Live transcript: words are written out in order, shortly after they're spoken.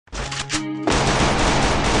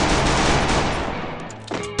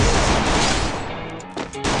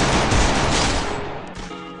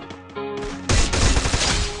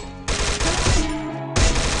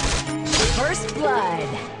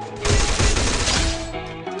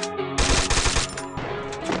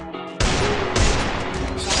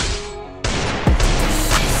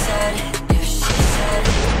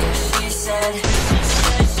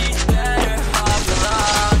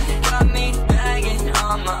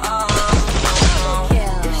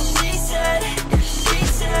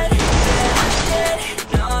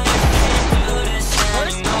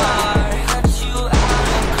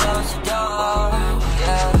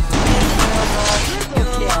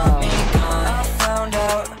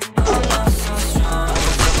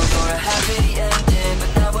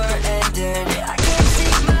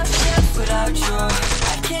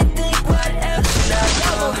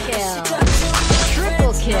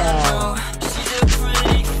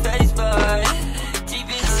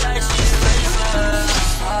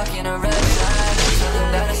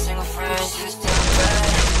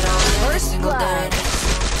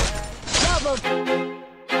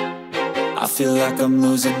like I'm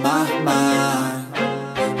losing my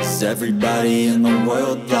mind. Is everybody in the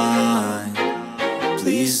world blind?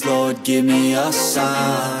 Please, Lord, give me a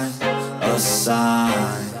sign, a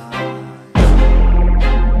sign.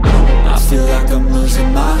 I feel like I'm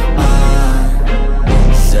losing my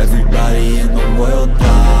mind. Is everybody in the world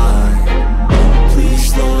blind?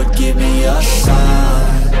 Please, Lord, give me a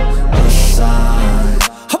sign, a sign.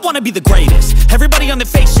 I wanna be the greatest. Everybody on the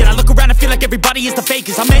fake shit. I look around and feel like everybody is the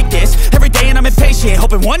fakest. I make this every day and I'm impatient,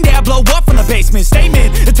 hoping one day I blow up from the basement.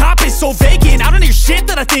 Statement, the top is so vacant. I don't hear shit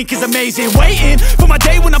that I think is amazing. Waiting for my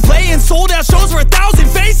day when I'm playing sold out shows for 1,000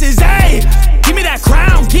 faces. Hey, give me that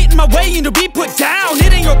crown, get in my way and to be put down.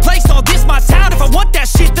 It ain't your place, all this my town. If I want that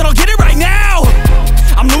shit, then I'll get it right now.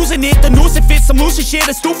 I'm losing it, the noose it fits. I'm losing shit,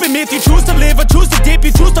 a stupid myth. You choose to live or choose to dip.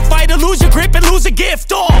 You choose to fight or lose your grip and lose a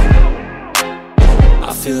gift.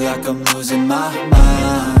 I feel like I'm losing my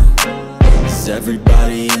mind. Is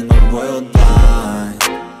everybody in the world blind?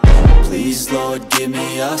 Please, Lord, give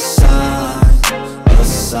me a sign, a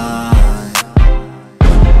sign.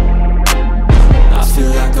 I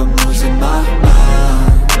feel like I'm losing my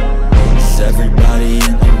mind. Is everybody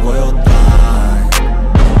in the world blind?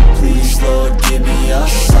 Please, Lord, give me a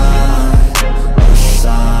sign, a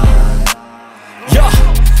sign. Yeah.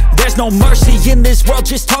 There's no mercy in this world,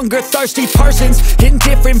 just hunger-thirsty persons in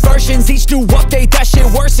different versions. Each new update, that shit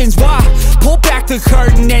worsens. Why? Pull back the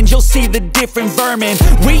curtain and you'll see the different vermin.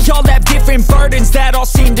 We all have different burdens that all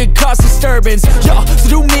seem to cause disturbance. Yo, so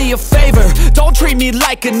do me a favor, don't treat me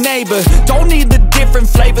like a neighbor. Don't need the different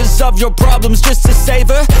flavors of your problems just to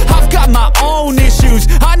savor. I've got my own issues,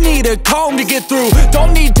 I need a comb to get through.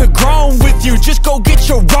 Don't need to groan with you, just go get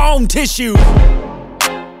your own tissue.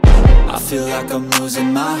 I feel like I'm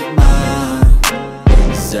losing my mind.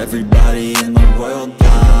 Is everybody in the world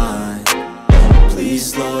blind?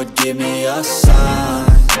 Please, Lord, give me a sign,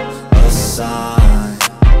 a sign.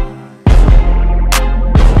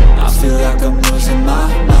 I feel like I'm losing my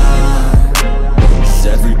mind. Is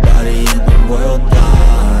everybody in the world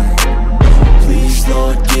blind? Please,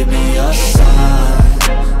 Lord, give me a sign,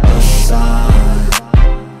 a sign.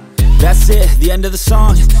 That's it, the end of the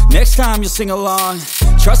song. Next time you'll sing along.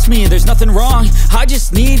 Trust me, there's nothing wrong. I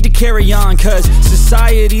just need to carry on, cause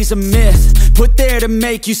society's a myth put there to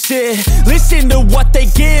make you sit. Listen to what they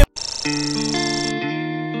give.